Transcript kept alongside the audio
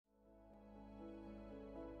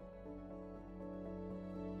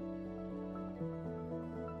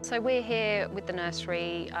So we're here with the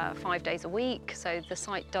nursery 5 days a week, so the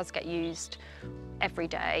site does get used every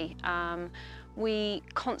day. We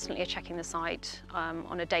constantly are checking the site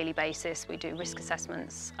on a daily basis. We do risk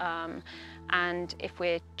assessments, and if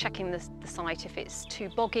we're checking the site, if it's too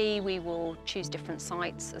boggy, we will choose different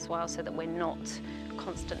sites as well so that we're not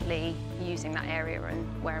constantly using that area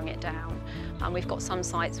and wearing it down. We've got some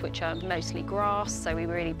sites which are mostly grass, so we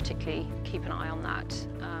really particularly keep an eye on that.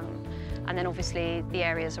 And then obviously the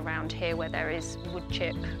areas around here where there is wood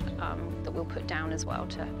chip that we'll put down as well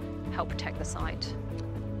to help protect the site.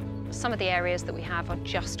 Some of the areas that we have are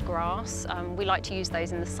just grass. We like to use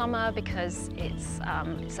those in the summer because it's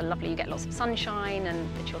so lovely, you get lots of sunshine and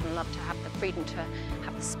the children love to have the freedom to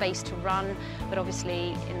have the space to run. But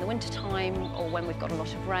obviously in the winter time or when we've got a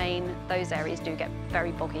lot of rain, those areas do get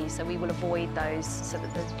very boggy, so we will avoid those so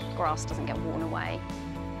that the grass doesn't get worn away.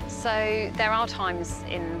 So there are times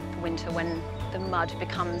in the winter when the mud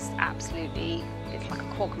becomes absolutely, it's like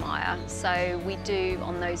a quagmire. So we do,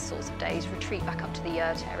 on those sorts of days, retreat back up to the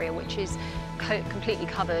yurt area, which is completely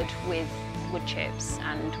covered with wood chips,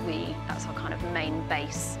 and that's our kind of main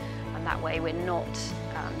base, and that way we're not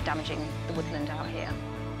damaging the woodland out here.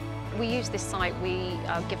 We use this site, we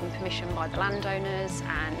are given permission by the landowners,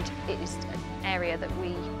 and it is an area that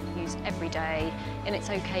we use every day, and it's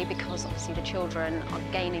okay because obviously the children are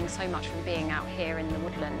gaining so much from being out here in the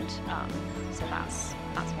woodland, so that's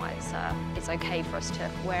why it's okay for us to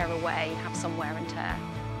wear away, have some wear and tear.